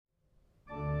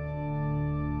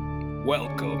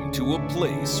Welcome to a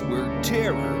place where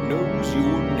terror knows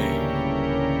your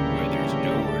name, where there's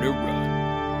nowhere to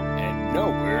run and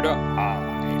nowhere to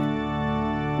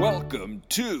hide. Welcome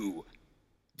to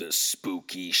the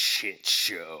Spooky Shit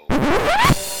Show.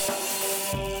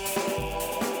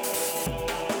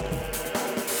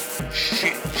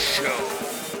 Shit Show.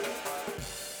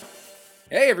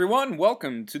 Hey everyone,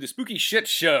 welcome to the Spooky Shit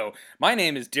Show. My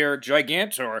name is Derek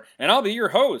Gigantor, and I'll be your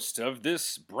host of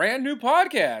this brand new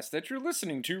podcast that you're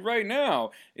listening to right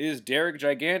now. Is Derek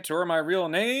Gigantor my real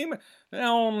name?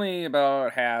 Only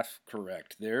about half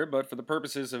correct there, but for the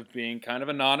purposes of being kind of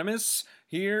anonymous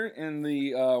here in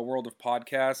the world of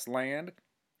podcast land,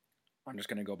 I'm just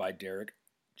going to go by Derek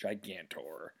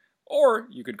Gigantor. Or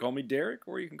you can call me Derek,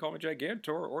 or you can call me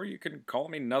Gigantor, or you can call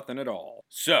me nothing at all.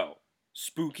 So,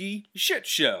 Spooky Shit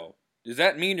Show. Does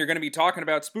that mean you're going to be talking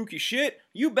about spooky shit?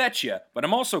 You betcha. But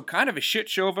I'm also kind of a shit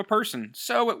show of a person,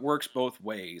 so it works both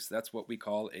ways. That's what we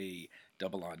call a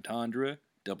double entendre,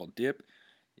 double dip.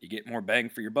 You get more bang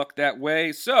for your buck that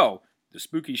way. So, the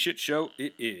Spooky Shit Show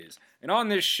it is. And on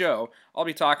this show, I'll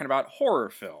be talking about horror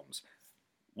films.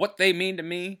 What they mean to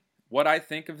me, what I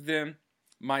think of them,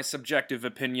 my subjective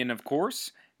opinion, of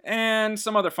course, and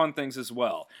some other fun things as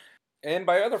well. And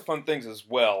by other fun things as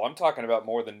well, I'm talking about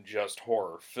more than just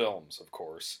horror films, of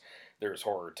course. There's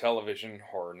horror television,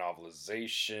 horror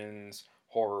novelizations,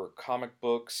 horror comic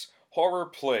books, horror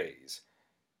plays.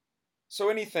 So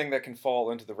anything that can fall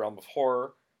into the realm of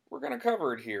horror, we're going to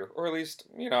cover it here, or at least,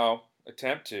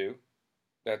 attempt to.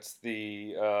 That's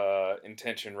the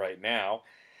intention right now.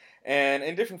 And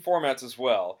in different formats as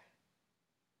well.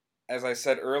 As I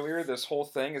said earlier, this whole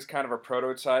thing is kind of a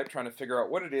prototype, trying to figure out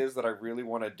what it is that I really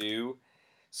want to do.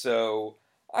 So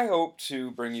I hope to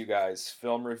bring you guys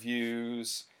film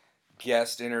reviews,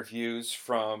 guest interviews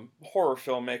from horror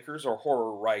filmmakers or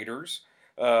horror writers,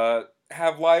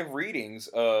 have live readings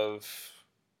of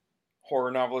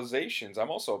horror novelizations. I'm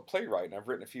also a playwright, and I've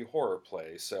written a few horror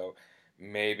plays, so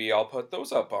maybe I'll put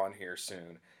those up on here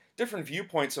soon. Different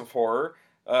viewpoints of horror.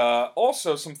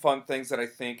 Also, some fun things that I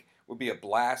think would be a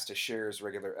blast to share as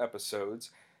regular episodes.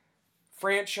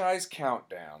 Franchise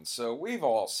countdown. So we've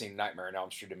all seen Nightmare on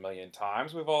Elm Street a million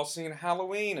times. We've all seen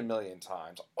Halloween a million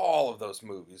times. All of those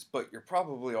movies. But you're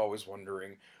probably always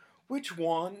wondering, which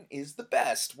one is the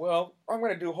best? Well, I'm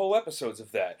going to do whole episodes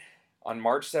of that. On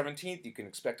March 17th, you can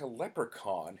expect a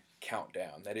Leprechaun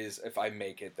countdown. That is, if I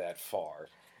make it that far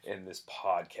in this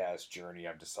podcast journey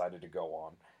I've decided to go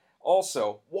on.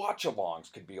 Also,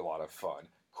 watch-alongs could be a lot of fun.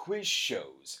 Quiz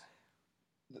shows.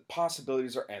 The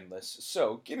possibilities are endless.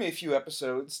 So give me a few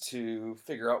episodes to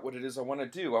figure out what it is I want to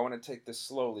do. I want to take this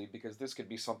slowly because this could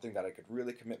be something that I could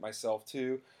really commit myself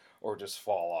to or just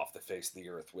fall off the face of the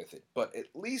earth with it. But at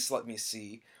least let me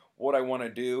see what I want to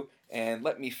do and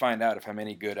let me find out if I'm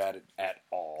any good at it at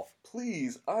all.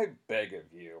 Please, I beg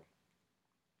of you.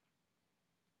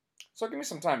 So give me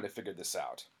some time to figure this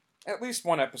out. At least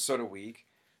one episode a week.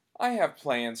 I have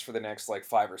plans for the next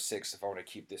 5 or 6 if I want to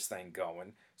keep this thing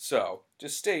going. So,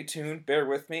 just stay tuned, bear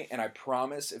with me, and I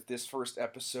promise if this first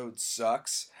episode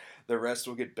sucks, the rest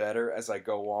will get better as I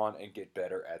go on and get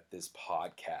better at this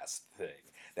podcast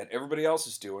thing that everybody else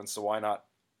is doing, so why not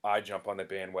I jump on the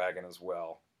bandwagon as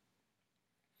well.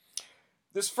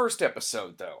 This first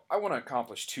episode, though, I want to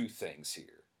accomplish 2 things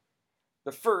here.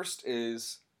 The first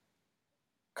is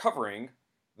covering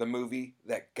the movie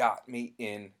that got me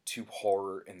into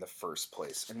horror in the first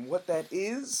place. And what that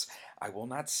is, I will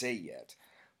not say yet.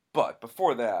 But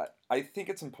before that, I think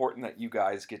it's important that you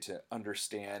guys get to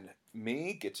understand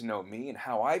me, get to know me, and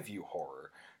how I view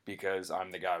horror, because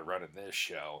I'm the guy running this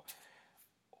show.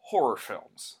 Horror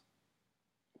films.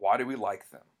 Why do we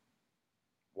like them?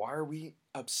 Why are we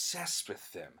obsessed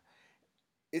with them?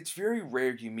 It's very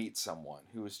rare you meet someone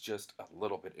who is just a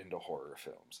little bit into horror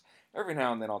films. Every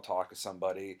now and then I'll talk to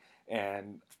somebody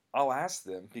and I'll ask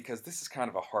them, because this is kind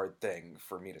of a hard thing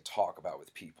for me to talk about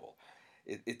with people.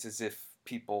 It's as if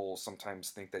people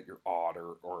sometimes think that you're odd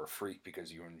or a freak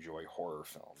because you enjoy horror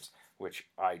films, which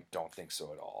I don't think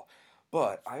so at all.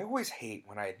 But I always hate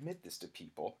when I admit this to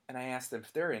people and I ask them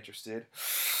if they're interested.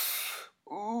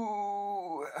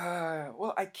 Well,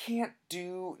 I can't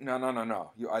do...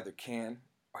 No. You either can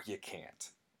or you can't.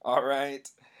 All right?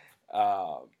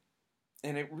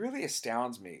 And it really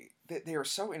astounds me that they are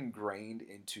so ingrained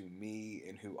into me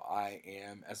and who I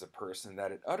am as a person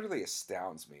that it utterly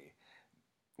astounds me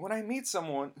when I meet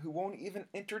someone who won't even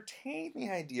entertain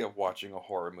the idea of watching a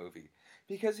horror movie.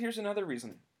 Because here's another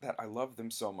reason that I love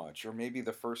them so much, or maybe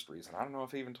the first reason. I don't know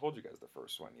if I even told you guys the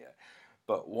first one yet.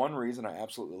 But one reason I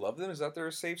absolutely love them is that they're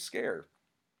a safe scare.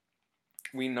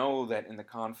 We know that in the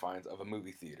confines of a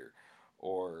movie theater,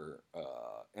 or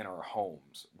in our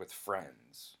homes with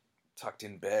friends, tucked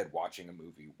in bed watching a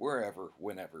movie, wherever,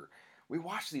 whenever. We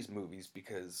watch these movies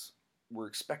because we're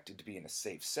expected to be in a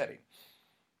safe setting.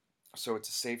 So it's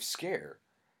a safe scare.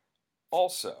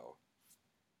 Also,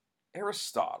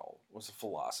 Aristotle was a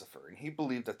philosopher, and he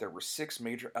believed that there were six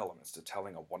major elements to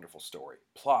telling a wonderful story: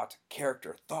 plot,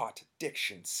 character, thought,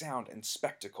 diction, sound, and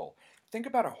spectacle. Think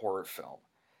about a horror film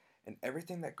and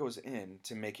everything that goes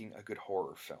into making a good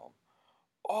horror film.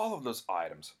 All of those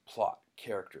items: plot,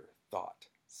 character, thought,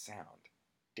 sound,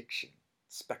 diction,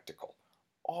 spectacle,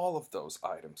 all of those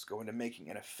items go into making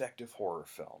an effective horror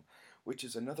film, which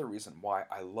is another reason why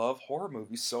I love horror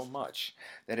movies so much.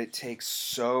 That it takes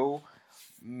so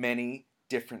many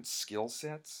different skill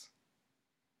sets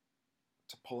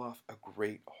to pull off a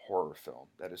great horror film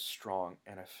that is strong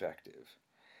and effective.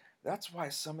 That's why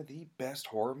some of the best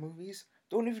horror movies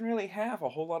don't even really have a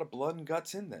whole lot of blood and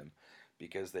guts in them,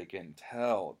 because the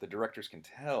directors can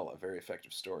tell a very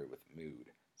effective story with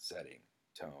mood, setting,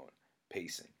 tone,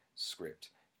 pacing, script,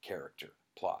 character,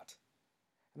 plot.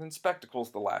 And then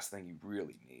spectacle's the last thing you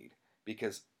really need,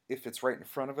 because if it's right in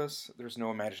front of us, there's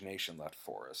no imagination left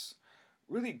for us.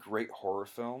 Really great horror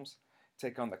films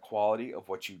take on the quality of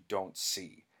what you don't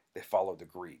see. They follow the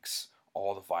Greeks.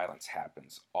 All the violence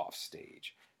happens off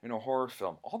stage. In a horror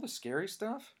film, all the scary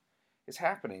stuff is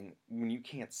happening when you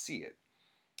can't see it,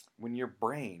 when your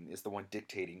brain is the one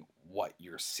dictating what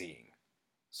you're seeing.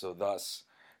 So, thus,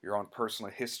 your own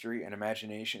personal history and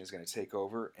imagination is going to take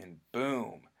over, and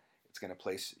boom, it's going to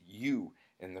place you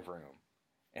in the room.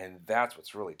 And that's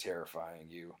what's really terrifying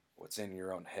you, what's in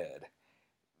your own head.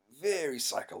 Very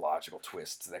psychological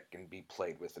twists that can be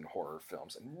played with in horror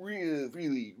films and really,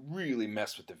 really, really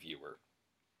mess with the viewer.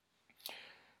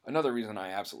 Another reason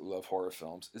I absolutely love horror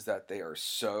films is that they are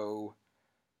so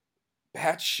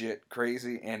batshit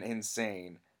crazy and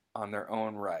insane on their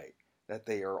own right, that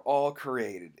they are all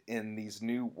created in these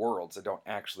new worlds that don't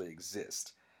actually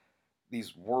exist.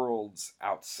 These worlds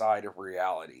outside of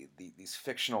reality, these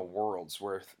fictional worlds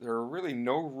where there are really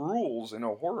no rules in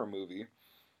a horror movie.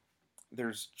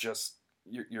 There's just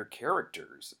your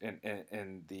characters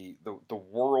and the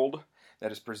world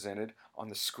that is presented on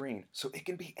the screen. So it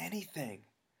can be anything.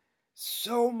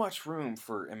 So much room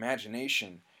for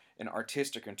imagination and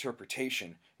artistic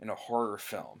interpretation in a horror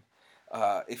film.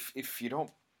 If you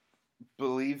don't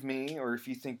believe me, or if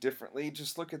you think differently,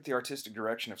 just look at the artistic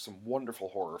direction of some wonderful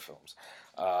horror films.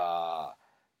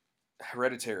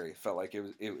 Hereditary felt like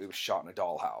it was shot in a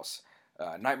dollhouse.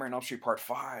 Nightmare on Elm Street Part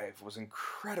 5 was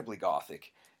incredibly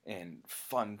gothic and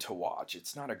fun to watch.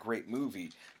 It's not a great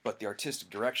movie, but the artistic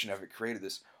direction of it created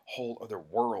this whole other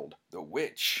world. The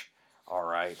Witch, all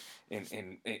right,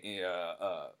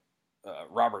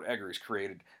 Robert Eggers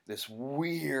created this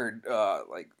weird,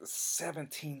 like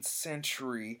 17th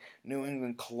century New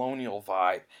England colonial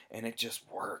vibe, and it just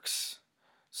works.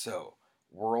 So,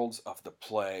 worlds of the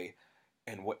play,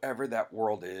 and whatever that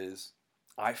world is,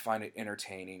 I find it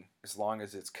entertaining as long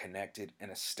as it's connected and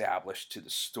established to the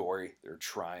story they're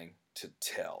trying to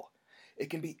tell. It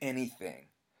can be anything.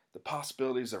 The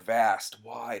possibilities are vast,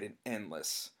 wide, and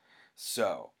endless.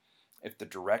 So, if the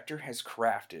director has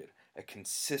crafted a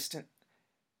consistent,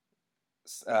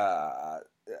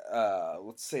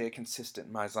 let's say a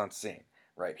consistent mise en scene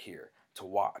right here to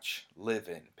watch, live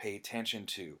in, pay attention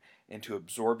to, and to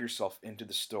absorb yourself into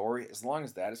the story, as long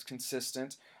as that is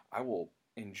consistent, I will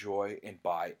enjoy and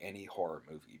buy any horror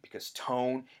movie, because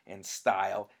tone and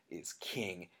style is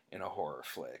king in a horror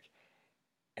flick.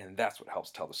 And that's what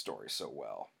helps tell the story so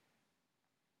well.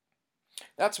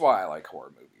 That's why I like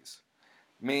horror movies.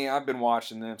 Me, I've been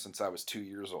watching them since I was 2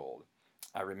 years old.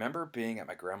 I remember being at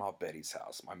my Grandma Betty's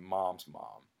house, my mom's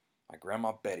mom, my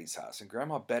Grandma Betty's house, and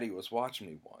Grandma Betty was watching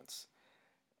me once,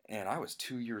 and I was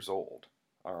 2 years old,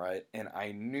 all right? And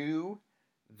I knew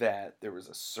that there was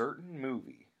a certain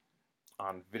movie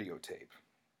on videotape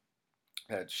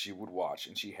that she would watch,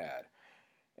 and she had.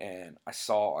 And I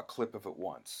saw a clip of it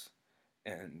once,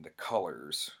 and the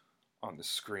colors on the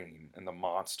screen and the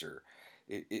monster,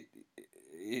 it, it,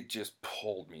 it just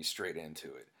pulled me straight into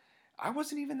it. I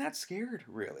wasn't even that scared,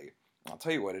 really. I'll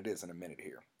tell you what it is in a minute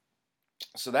here.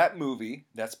 So that movie,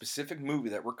 that specific movie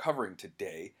that we're covering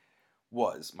today,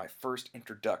 was my first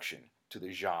introduction to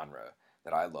the genre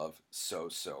that I love so,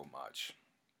 so much.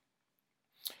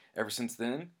 Ever since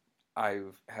then,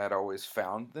 I've had always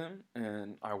found them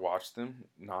and I watched them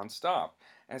nonstop.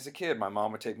 As a kid, my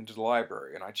mom would take me to the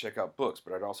library and I'd check out books,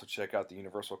 but I'd also check out the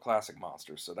Universal Classic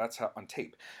monsters. So that's how, on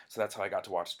tape. So that's how I got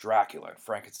to watch Dracula and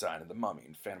Frankenstein and The Mummy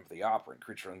and Phantom of the Opera and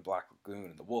Creature from the Black Lagoon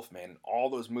and The Wolfman and all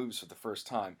those movies for the first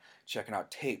time, checking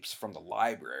out tapes from the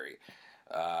library.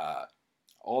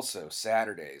 Also,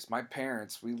 Saturdays. My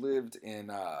parents, we lived in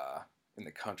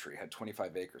the country, had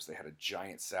 25 acres. They had a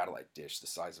giant satellite dish the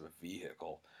size of a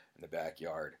vehicle in the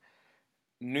backyard.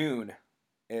 Noon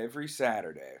every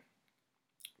Saturday,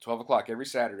 12 o'clock every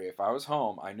Saturday. If I was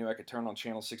home, I knew I could turn on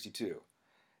channel 62,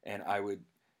 and I would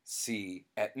see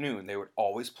at noon. They would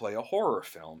always play a horror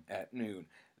film at noon.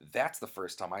 That's the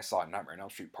first time I saw Nightmare on Elm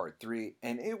Street Part 3,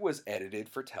 and it was edited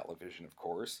for television, of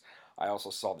course. I also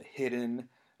saw The Hidden,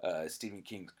 Stephen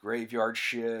King's Graveyard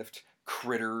Shift,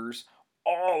 Critters,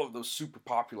 all of those super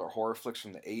popular horror flicks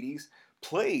from the 80s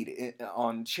played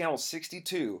on Channel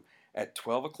 62 at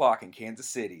 12 o'clock in Kansas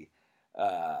City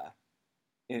uh,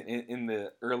 in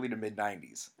the early to mid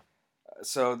 90s.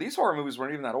 So these horror movies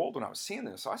weren't even that old when I was seeing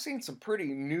them. So I've seen some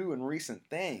pretty new and recent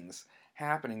things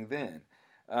happening then.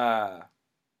 Uh,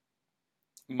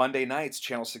 Monday nights,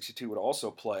 Channel 62 would also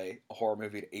play a horror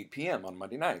movie at 8 p.m. on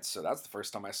Monday nights. So that's the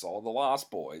first time I saw The Lost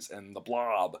Boys and The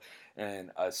Blob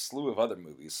and a slew of other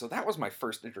movies. So that was my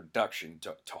first introduction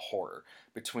to horror.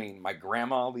 Between my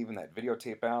grandma leaving that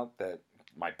videotape out that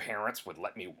my parents would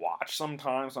let me watch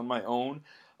sometimes on my own,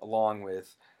 along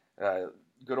with uh,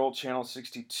 good old Channel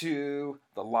 62,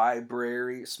 the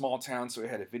library, small town, so we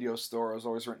had a video store I was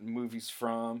always renting movies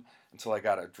from until I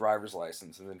got a driver's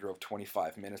license and then drove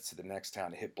 25 minutes to the next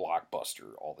town to hit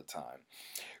Blockbuster all the time.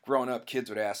 Growing up, kids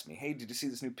would ask me, hey, did you see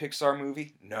this new Pixar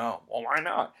movie? No. Well, why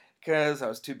not? Because I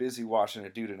was too busy watching a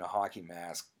dude in a hockey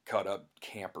mask cut up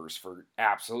campers for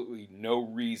absolutely no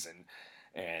reason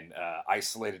and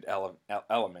isolated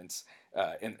elements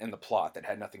in the plot that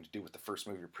had nothing to do with the first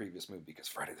movie or previous movie because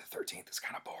Friday the 13th is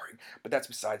kind of boring. But that's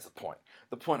besides the point.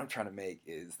 The point I'm trying to make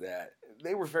is that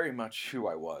they were very much who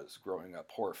I was growing up.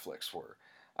 Horror flicks were.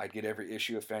 I'd get every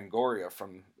issue of Fangoria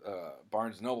from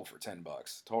Barnes & Noble for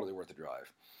 $10. Totally worth the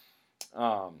drive.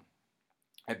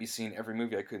 I'd be seeing every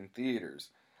movie I could in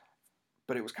theaters.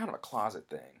 But it was kind of a closet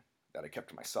thing that I kept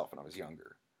to myself when I was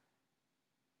younger.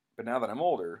 But now that I'm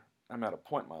older, I'm at a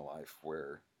point in my life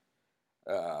where,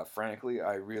 frankly,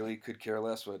 I really could care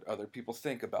less what other people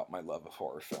think about my love of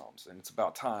horror films. And it's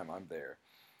about time I'm there.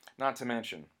 Not to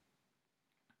mention,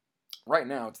 right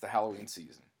now it's the Halloween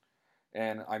season.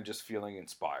 And I'm just feeling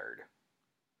inspired.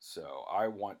 So I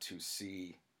want to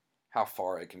see how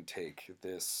far I can take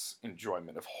this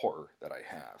enjoyment of horror that I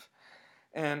have.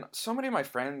 And so many of my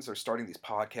friends are starting these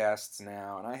podcasts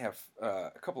now, and I have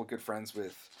a couple of good friends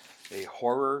with a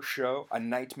horror show, A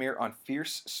Nightmare on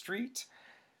Fierce Street,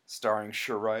 starring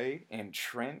Sheree and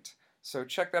Trent. So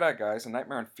check that out, guys. A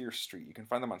Nightmare on Fierce Street. You can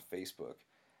find them on Facebook.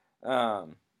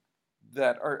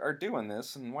 That are doing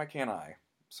this, and why can't I?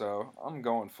 So I'm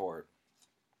going for it.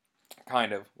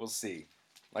 Kind of. We'll see.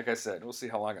 Like I said, we'll see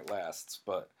how long it lasts.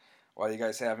 But while you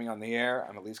guys have me on the air,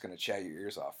 I'm at least going to chat your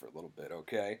ears off for a little bit,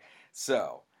 okay?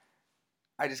 So,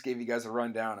 I just gave you guys a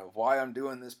rundown of why I'm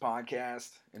doing this podcast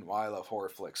and why I love horror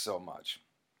flicks so much.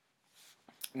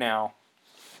 Now,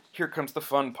 here comes the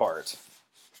fun part.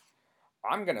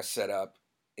 I'm going to set up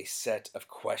a set of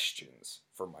questions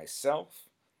for myself,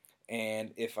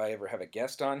 and if I ever have a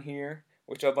guest on here,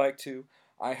 which I'd like to,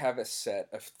 I have a set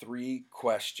of 3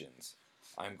 questions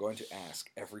I'm going to ask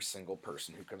every single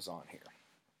person who comes on here.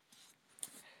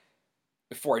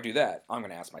 Before I do that, I'm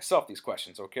going to ask myself these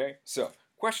questions, okay? So,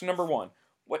 question number 1.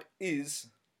 What is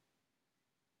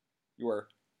your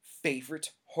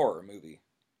favorite horror movie?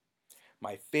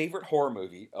 My favorite horror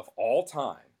movie of all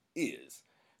time is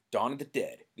Dawn of the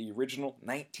Dead, the original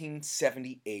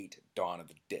 1978 Dawn of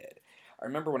the Dead. I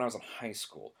remember when I was in high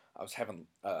school, I was having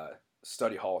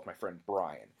study hall with my friend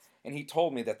Brian, and he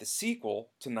told me that the sequel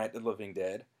to Night of the Living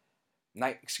Dead,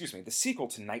 the sequel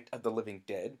to Night of the Living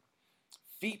Dead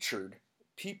featured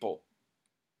people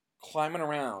climbing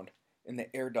around in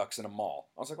the air ducts in a mall.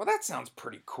 I was like, well, that sounds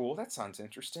pretty cool. That sounds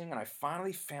interesting. And I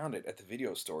finally found it at the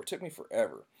video store. It took me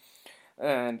forever.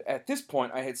 And at this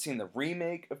point, I had seen the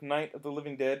remake of Night of the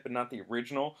Living Dead, but not the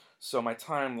original. So my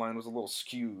timeline was a little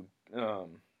skewed.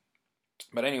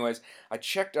 But anyways, I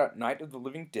checked out Night of the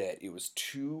Living Dead. It was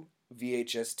 2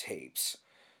 VHS tapes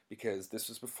because this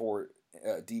was before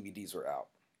DVDs were out.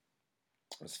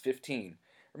 I was 15,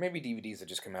 or maybe DVDs had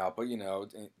just come out, but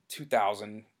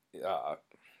 2000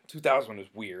 was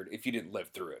weird if you didn't live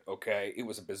through it, okay? It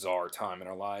was a bizarre time in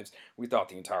our lives. We thought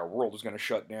the entire world was going to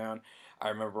shut down. I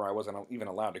remember I wasn't even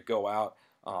allowed to go out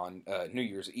on New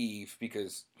Year's Eve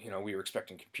because, we were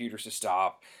expecting computers to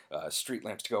stop, street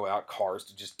lamps to go out, cars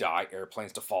to just die,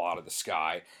 airplanes to fall out of the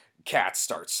sky, cats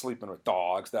start sleeping with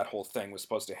dogs. That whole thing was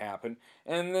supposed to happen.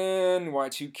 And then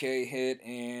Y2K hit,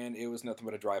 and it was nothing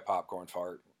but a dry popcorn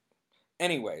fart.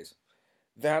 Anyways,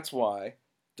 that's why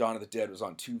Dawn of the Dead was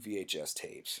on 2 VHS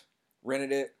tapes.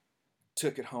 Rented it,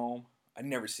 took it home. I'd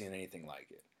never seen anything like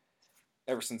it.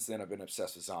 Ever since then, I've been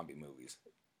obsessed with zombie movies.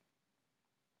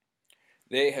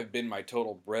 They have been my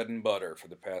total bread and butter for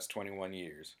the past 21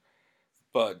 years.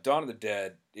 But Dawn of the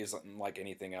Dead isn't like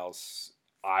anything else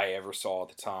I ever saw at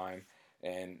the time,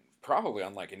 and probably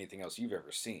unlike anything else you've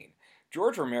ever seen.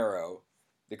 George Romero,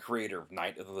 the creator of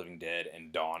Night of the Living Dead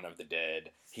and Dawn of the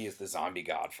Dead, he is the zombie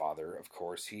godfather, of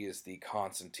course. He is the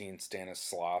Konstantin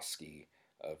Stanislavski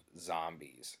of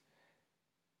zombies.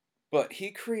 But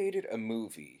he created a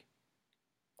movie,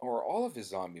 or all of his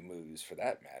zombie movies for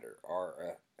that matter, are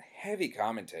a heavy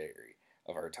commentary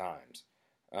of our times.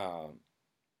 Um,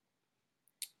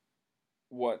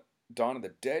 what Dawn of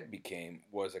the Dead became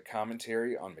was a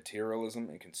commentary on materialism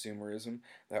and consumerism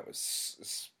that was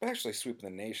especially sweeping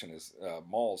the nation as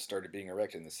malls started being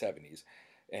erected in the 70s,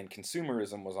 and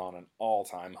consumerism was on an all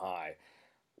time high.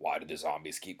 Why do the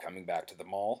zombies keep coming back to the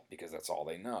mall? Because that's all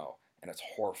they know. And it's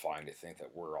horrifying to think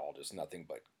that we're all just nothing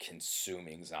but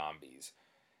consuming zombies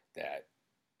that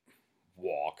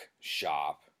walk,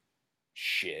 shop,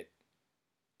 shit,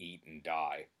 eat, and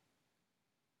die.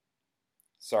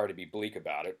 Sorry to be bleak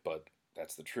about it, but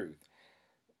that's the truth.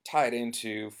 Tied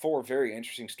into four very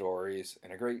interesting stories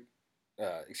and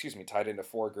tied into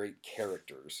four great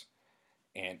characters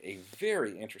and a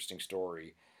very interesting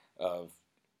story of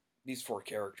these four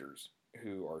characters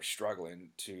who are struggling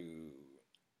to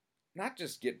not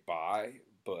just get by,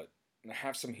 but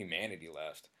have some humanity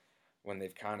left when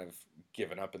they've kind of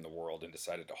given up in the world and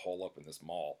decided to hole up in this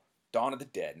mall. Dawn of the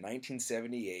Dead,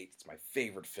 1978. It's my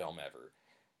favorite film ever.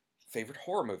 Favorite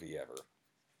horror movie ever.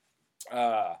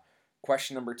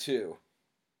 Question number 2.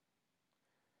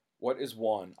 What is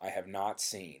one I have not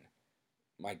seen?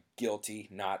 My guilty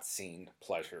not seen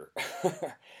pleasure.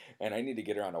 And I need to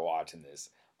get around to watching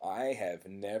this. I have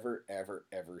never, ever,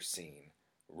 ever seen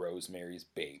Rosemary's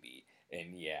Baby.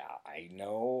 And yeah, I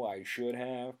know I should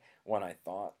have when I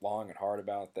thought long and hard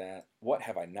about that. What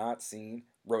have I not seen?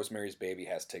 Rosemary's Baby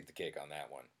has to take the cake on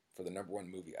that one. For the number one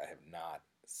movie I have not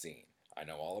seen. I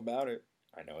know all about it.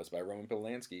 I know it's by Roman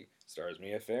Polanski. Stars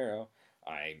Mia Farrow.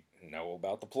 I know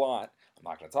about the plot. I'm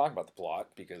not going to talk about the plot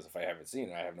because if I haven't seen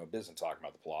it, I have no business talking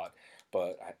about the plot.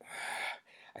 But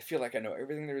I feel like I know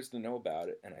everything there is to know about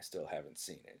it, and I still haven't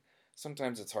seen it.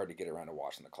 Sometimes it's hard to get around to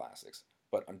watching the classics.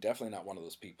 But I'm definitely not one of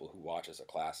those people who watches a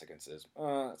classic and says,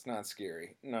 it's not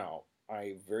scary. No,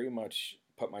 I very much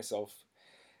put myself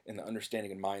in the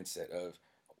understanding and mindset of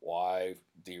why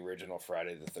the original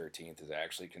Friday the 13th is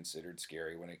actually considered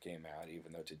scary when it came out,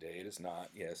 even though today it is not.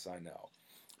 Yes, I know.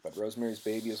 But Rosemary's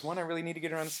Baby is one I really need to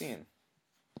get around to seeing.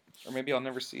 Or maybe I'll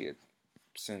never see it,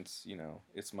 since,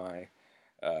 it's my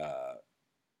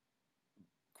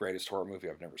greatest horror movie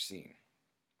I've never seen.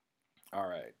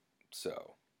 Alright,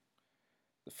 so,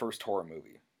 the first horror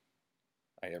movie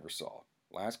I ever saw.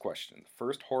 Last question. The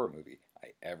first horror movie I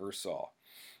ever saw.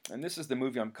 And this is the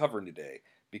movie I'm covering today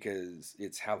because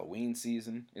it's Halloween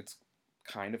season. It's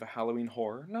kind of a Halloween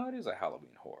horror. No, it is a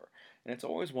Halloween horror. And it's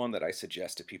always one that I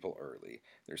suggest to people early.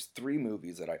 There's 3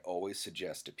 movies that I always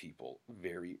suggest to people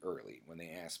very early when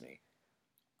they ask me,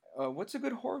 what's a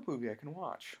good horror movie I can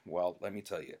watch? Well, let me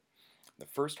tell you. The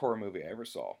first horror movie I ever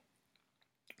saw,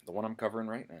 the one I'm covering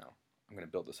right now, I'm going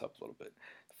to build this up a little bit.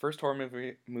 The first horror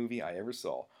movie I ever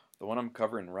saw, the one I'm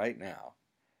covering right now,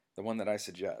 the one that I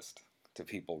suggest to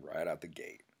people right out the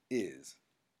gate, is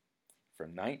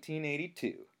from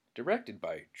 1982, directed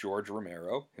by George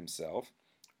Romero himself,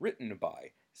 written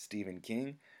by Stephen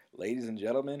King. Ladies and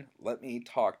gentlemen, let me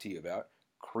talk to you about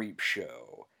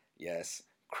Creepshow. Yes,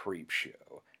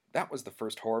 Creepshow. That was the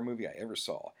first horror movie I ever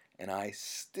saw, and I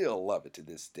still love it to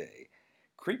this day.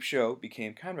 Creepshow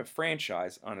became kind of a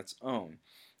franchise on its own.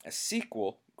 A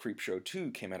sequel, Creepshow 2,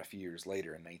 came out a few years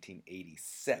later in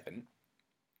 1987.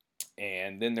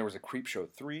 And then there was a Creepshow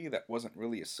 3 that wasn't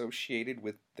really associated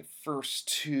with the first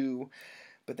 2,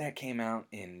 but that came out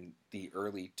in the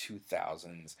early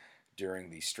 2000s during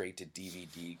the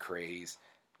straight-to-DVD craze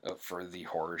for the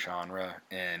horror genre,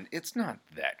 and it's not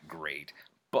that great,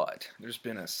 but there's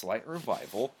been a slight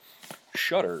revival. The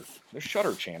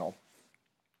Shudder channel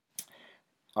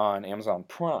on Amazon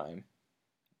Prime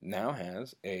now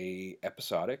has a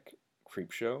episodic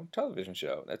Creepshow television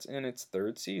show that's in its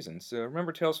 3rd season. So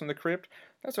remember Tales from the Crypt?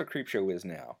 That's what Creepshow is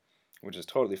now, which is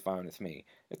totally fine with me.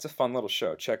 It's a fun little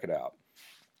show. Check it out.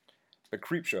 But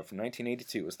Creepshow from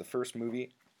 1982 was the first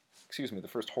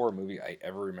horror movie I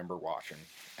ever remember watching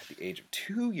at the age of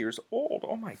 2 years old.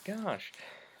 Oh my gosh.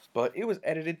 But it was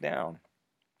edited down.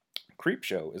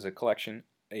 Creepshow is a collection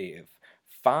of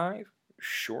 5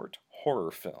 short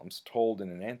horror films told in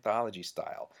an anthology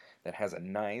style that has a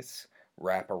nice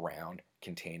wraparound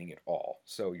containing it all.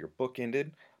 So you're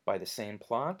bookended by the same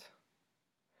plot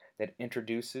that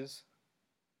introduces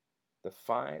the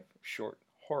 5 short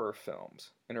horror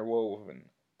films interwoven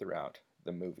throughout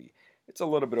the movie. It's a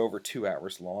little bit over 2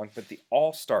 hours long, but the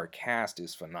all-star cast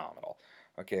is phenomenal.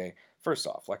 Okay, first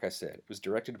off, like I said, it was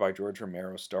directed by George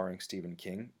Romero, starring Stephen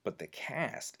King, but the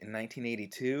cast in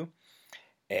 1982,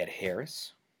 Ed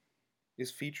Harris is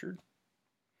featured,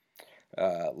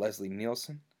 Leslie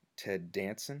Nielsen, Ted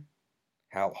Danson,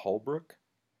 Hal Holbrook,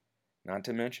 not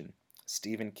to mention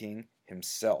Stephen King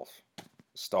himself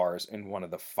stars in one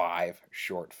of the 5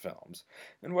 short films.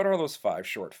 And what are those 5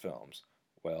 short films?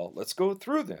 Well, let's go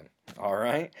through them, all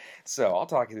right? So I'll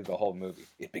talk you through the whole movie.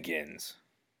 It begins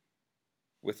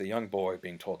with a young boy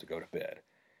being told to go to bed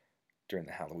during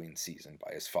the Halloween season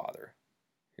by his father.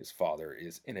 His father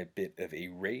is in a bit of a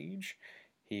rage.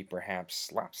 He perhaps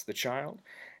slaps the child,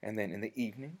 and then in the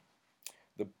evening,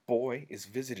 the boy is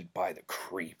visited by the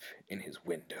creep in his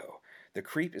window. The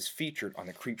creep is featured on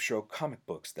the Creepshow comic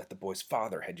books that the boy's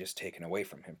father had just taken away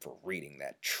from him for reading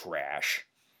that trash.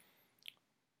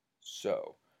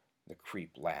 So, the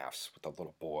creep laughs with the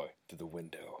little boy through the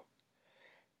window.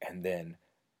 And then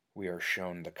we are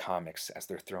shown the comics as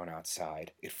they're thrown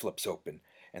outside. It flips open,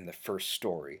 and the first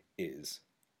story is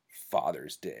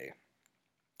Father's Day.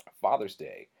 Father's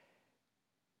Day,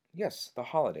 yes, the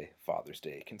holiday Father's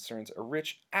Day, concerns a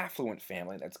rich, affluent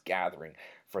family that's gathering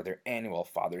for their annual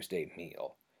Father's Day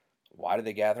meal. Why do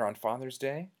they gather on Father's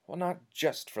Day? Well, not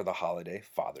just for the holiday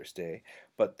Father's Day,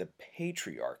 but the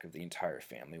patriarch of the entire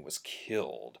family was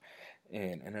killed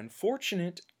in an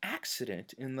unfortunate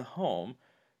accident in the home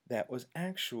that was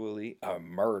actually a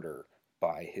murder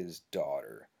by his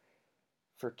daughter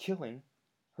for killing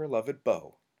her loved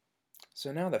beau.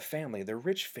 So now the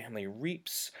rich family,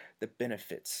 reaps the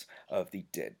benefits of the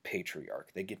dead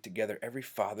patriarch. They get together every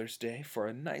Father's Day for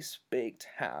a nice baked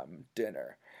ham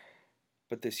dinner.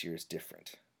 But this year is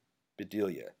different.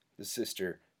 Bedelia, the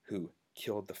sister who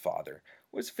killed the father,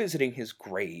 was visiting his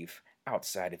grave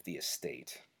outside of the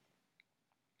estate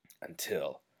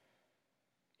until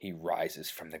he rises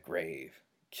from the grave,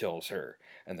 kills her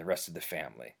and the rest of the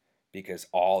family, because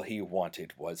all he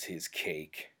wanted was his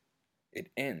cake. It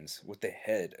ends with the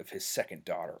head of his second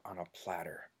daughter on a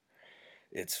platter.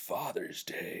 It's Father's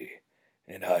Day,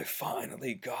 and I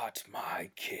finally got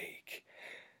my cake.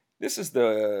 This is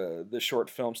the short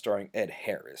film starring Ed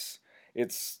Harris.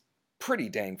 It's pretty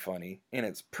dang funny, and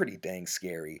it's pretty dang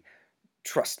scary.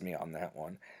 Trust me on that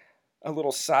one. A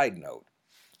little side note.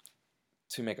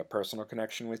 To make a personal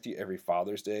connection with you, every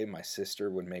Father's Day, my sister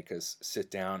would make us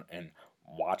sit down and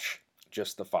watch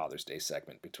just the Father's Day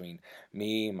segment between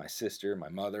me, my sister, my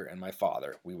mother, and my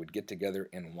father. We would get together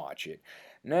and watch it.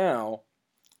 Now,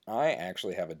 I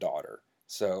actually have a daughter,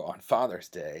 so on Father's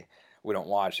Day, we don't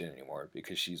watch it anymore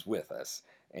because she's with us,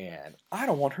 and I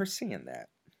don't want her seeing that.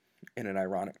 In an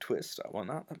ironic twist, I will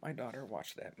not let my daughter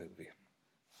watch that movie.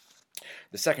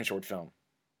 The second short film,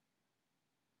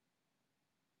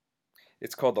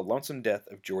 it's called The Lonesome Death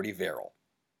of Jordy Verrill,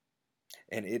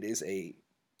 and it is a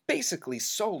basically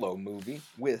solo movie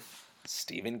with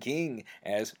Stephen King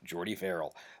as Jordy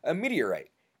Verrill. A meteorite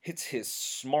hits his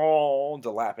small,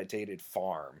 dilapidated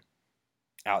farm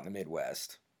out in the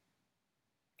Midwest.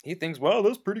 He thinks, well,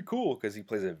 that's pretty cool, because he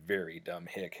plays a very dumb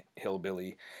hick,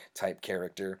 hillbilly type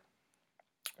character.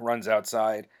 Runs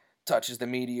outside, touches the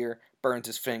meteor, burns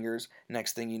his fingers.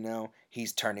 Next thing you know,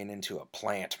 he's turning into a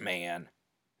plant man.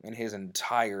 And his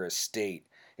entire estate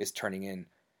is turning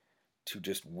into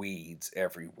just weeds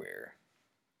everywhere.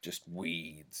 Just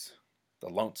weeds. The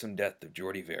Lonesome Death of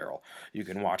Jordy Verrill. You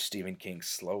can watch Stephen King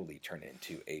slowly turn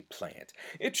into a plant.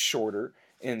 It's shorter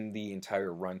in the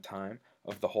entire runtime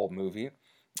of the whole movie.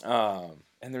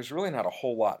 And there's really not a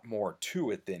whole lot more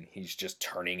to it than he's just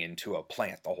turning into a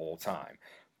plant the whole time.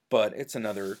 But it's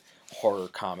another horror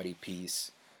comedy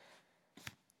piece.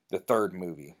 The third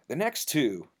movie. The next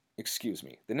two,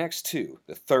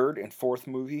 the third and fourth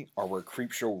movie, are where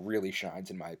Creepshow really shines,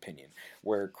 in my opinion.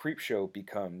 Where Creepshow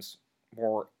becomes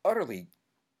more utterly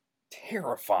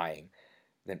terrifying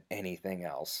than anything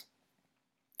else.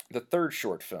 The third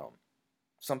short film,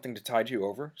 Something to Tide You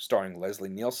Over, starring Leslie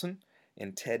Nielsen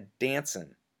and Ted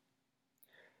Danson.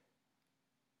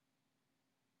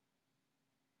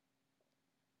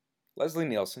 Leslie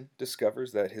Nielsen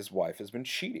discovers that his wife has been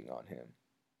cheating on him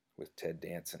with Ted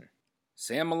Danson.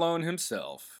 Sam Malone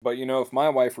himself. But you know, if my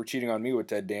wife were cheating on me with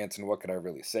Ted Danson, what could I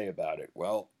really say about it?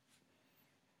 Well,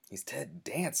 he's Ted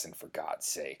Danson, for God's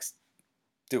sakes.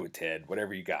 Do it, Ted.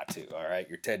 Whatever you got to, all right?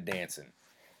 You're Ted Danson.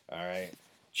 All right?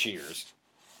 Cheers.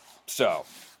 So,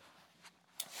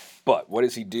 but what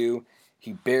does he do?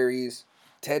 He buries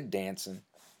Ted Danson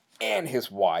and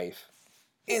his wife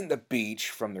in the beach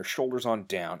from their shoulders on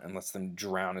down and lets them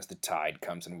drown as the tide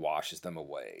comes and washes them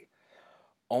away.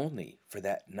 Only for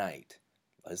that night,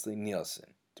 Leslie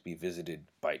Nielsen to be visited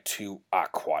by two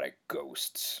aquatic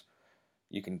ghosts.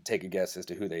 You can take a guess as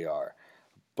to who they are,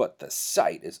 but the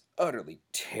sight is utterly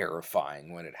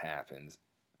terrifying when it happens.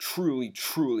 Truly,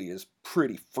 truly is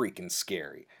pretty freaking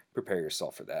scary. Prepare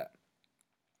yourself for that.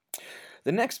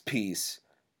 The next piece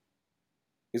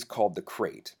is called The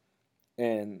Crate.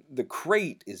 And The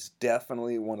Crate is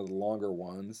definitely one of the longer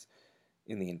ones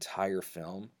in the entire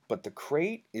film. But The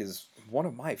Crate is one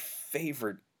of my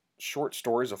favorite short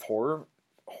stories of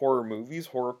horror movies,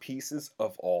 horror pieces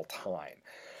of all time.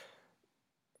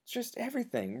 Just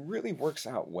everything really works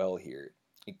out well here.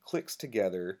 It clicks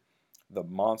together. The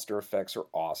monster effects are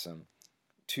awesome.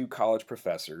 Two college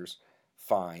professors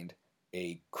find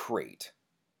a crate.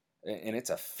 And it's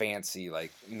a fancy,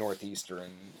 like,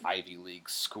 Northeastern Ivy League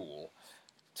school.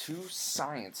 Two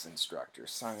science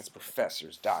instructors, science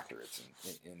professors, doctorates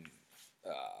in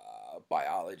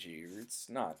biology, it's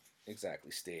not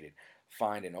exactly stated,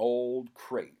 find an old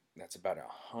crate that's about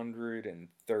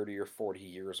 130 or 40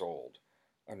 years old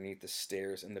underneath the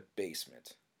stairs in the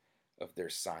basement of their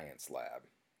science lab.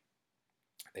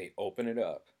 They open it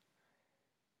up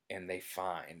and they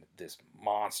find this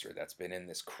monster that's been in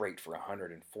this crate for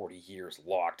 140 years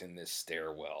locked in this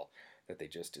stairwell that they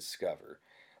just discover.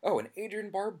 Oh, and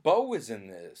Adrienne Barbeau is in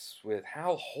this with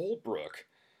Hal Holbrook.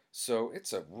 So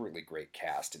it's a really great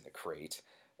cast in The Crate.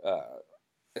 Uh,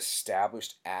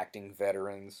 Established acting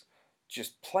veterans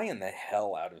just playing the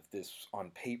hell out of this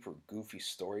on paper goofy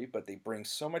story, but they bring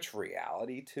so much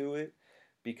reality to it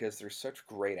because they're such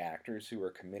great actors who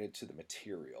are committed to the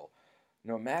material.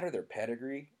 No matter their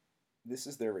pedigree, this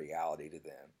is their reality to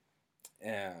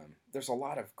them. There's a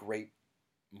lot of great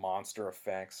monster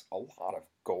effects, a lot of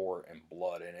gore and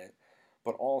blood in it,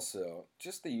 but also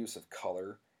just the use of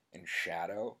color and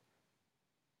shadow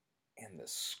and the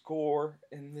score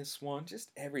in this one, just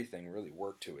everything really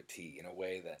worked to a T in a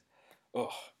way that,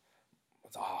 oh,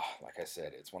 like I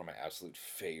said, it's one of my absolute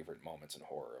favorite moments in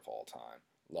horror of all time.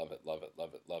 Love it, love it,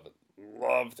 love it, love it.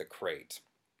 Love The Crate.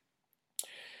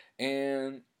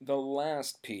 And the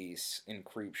last piece in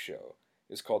Creepshow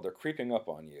is called They're Creeping Up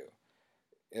on You.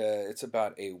 It's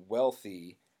about a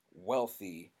wealthy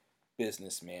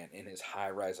businessman in his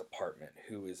high-rise apartment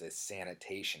who is a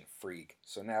sanitation freak.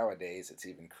 So nowadays it's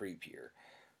even creepier.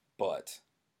 But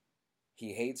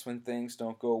he hates when things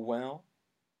don't go well.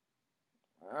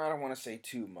 I don't want to say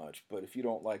too much, but if you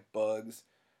don't like bugs,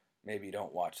 maybe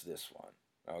don't watch this one.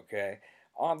 Okay?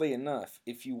 Oddly enough,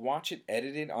 if you watch it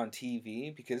edited on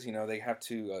TV, because they have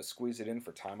to squeeze it in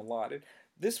for time allotted,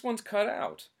 this one's cut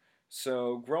out.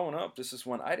 So growing up, this is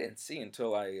one I didn't see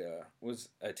until I was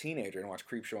a teenager and watched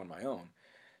Creepshow on my own.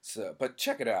 So, but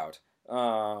check it out.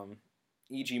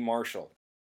 E.G. Marshall.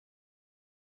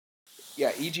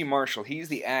 Yeah, E.G. Marshall. He's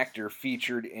the actor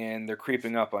featured in They're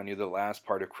Creeping Up on You, the last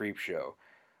part of Creepshow.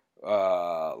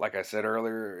 Like I said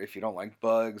earlier, if you don't like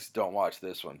bugs, don't watch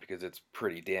this one because it's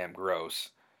pretty damn gross.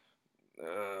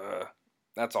 Uh,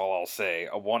 that's all I'll say.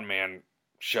 A one-man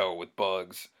show with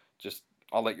bugs. Just,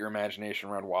 I'll let your imagination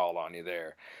run wild on you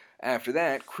there. After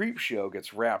that, Creepshow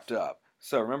gets wrapped up.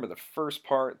 So remember the first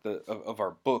part of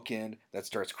our bookend that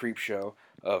starts Creepshow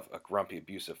of a grumpy,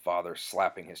 abusive father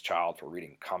slapping his child for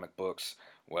reading comic books?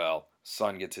 Well,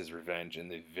 son gets his revenge in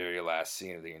the very last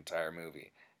scene of the entire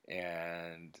movie.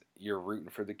 And you're rooting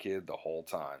for the kid the whole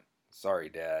time. Sorry,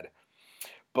 Dad.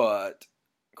 But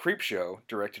Creepshow,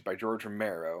 directed by George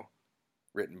Romero,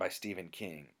 written by Stephen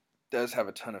King, does have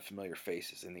a ton of familiar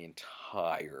faces in the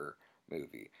entire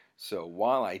movie. So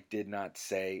while I did not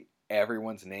say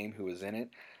everyone's name who was in it,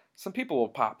 some people will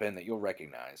pop in that you'll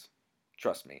recognize.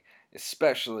 Trust me,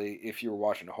 especially if you were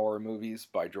watching horror movies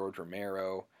by George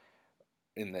Romero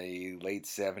in the late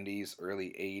 70s, early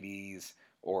 80s,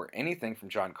 or anything from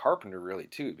John Carpenter, really,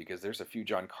 too, because there's a few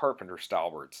John Carpenter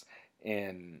stalwarts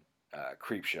in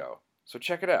Creepshow. So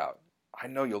check it out. I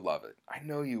know you'll love it. I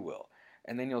know you will.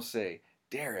 And then you'll say,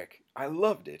 Derek, I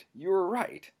loved it. You were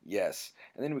right. Yes.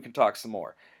 And then we can talk some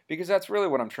more. Because that's really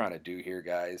what I'm trying to do here,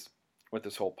 guys, with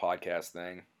this whole podcast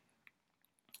thing,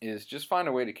 is just find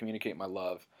a way to communicate my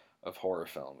love of horror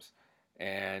films.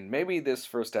 And maybe this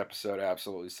first episode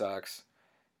absolutely sucks.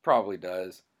 Probably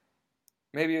does.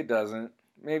 Maybe it doesn't.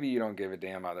 Maybe you don't give a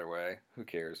damn either way. Who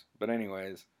cares? But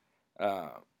anyways,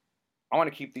 I want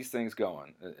to keep these things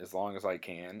going as long as I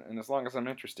can and as long as I'm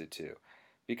interested to,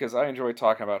 because I enjoy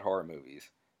talking about horror movies,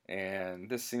 and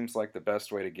this seems like the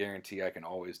best way to guarantee I can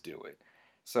always do it.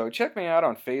 So check me out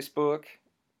on Facebook,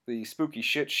 the Spooky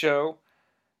Shit Show.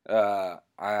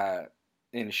 I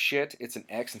in shit, it's an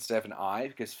X instead of an I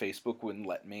because Facebook wouldn't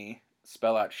let me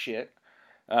spell out shit.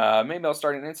 Maybe I'll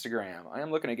start an Instagram. I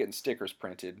am looking at getting stickers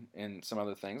printed and some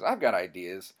other things. I've got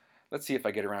ideas. Let's see if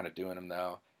I get around to doing them,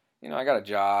 though. I got a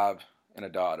job and a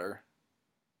daughter,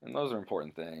 and those are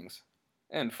important things.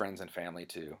 And friends and family,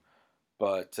 too.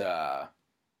 But,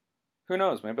 who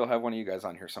knows? Maybe I'll have one of you guys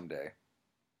on here someday.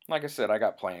 Like I said, I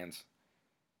got plans.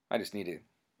 I just need to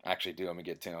actually do them and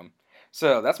get to them.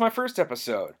 So, that's my first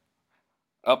episode.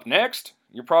 Up next,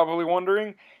 you're probably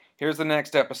wondering, here's the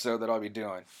next episode that I'll be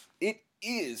doing. It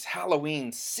is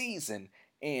Halloween season,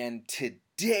 and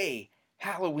today,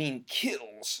 Halloween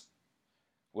Kills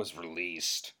was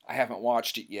released. I haven't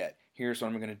watched it yet. Here's what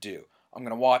I'm going to do. I'm going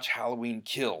to watch Halloween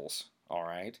Kills,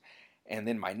 alright? And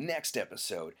then my next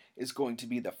episode is going to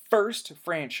be the first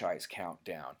franchise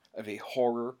countdown of a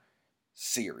horror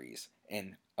series.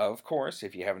 And, of course,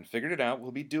 if you haven't figured it out,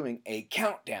 we'll be doing a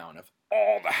countdown of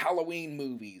all the Halloween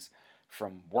movies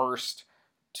from worst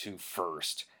to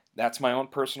first. That's my own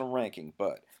personal ranking,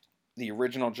 but the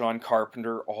original John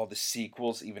Carpenter, all the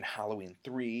sequels, even Halloween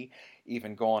 3,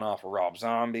 even going off of Rob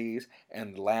Zombies,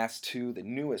 and the last two, the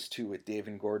newest two with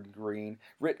David Gordon Green,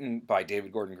 written by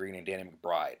David Gordon Green and Danny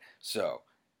McBride. So,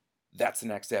 that's the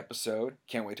next episode.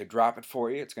 Can't wait to drop it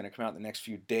for you. It's going to come out in the next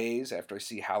few days after I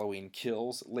see Halloween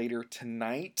Kills later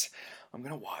tonight. I'm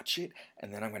going to watch it,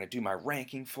 and then I'm going to do my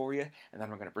ranking for you, and then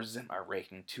I'm going to present my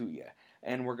ranking to you.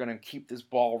 And we're going to keep this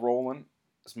ball rolling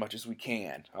as much as we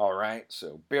can, alright?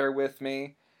 So bear with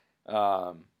me.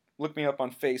 Look me up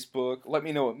on Facebook. Let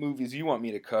me know what movies you want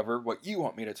me to cover, what you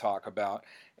want me to talk about,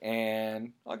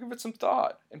 and I'll give it some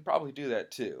thought, and probably do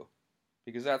that too,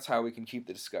 because that's how we can keep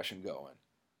the discussion going.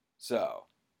 So,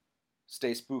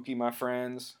 stay spooky, my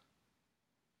friends.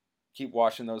 Keep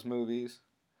watching those movies.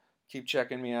 Keep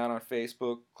checking me out on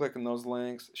Facebook, clicking those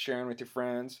links, sharing with your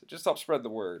friends. It just helps spread the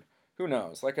word. Who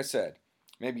knows? Like I said,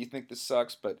 maybe you think this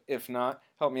sucks, but if not,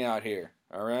 help me out here.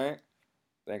 Alright?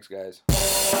 Thanks, guys.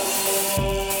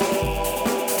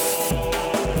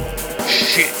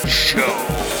 Shit Show.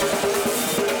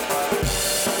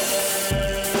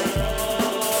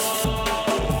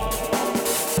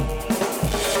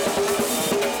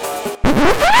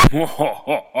 Ha ha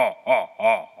ha ha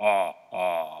ha ha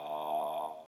ha.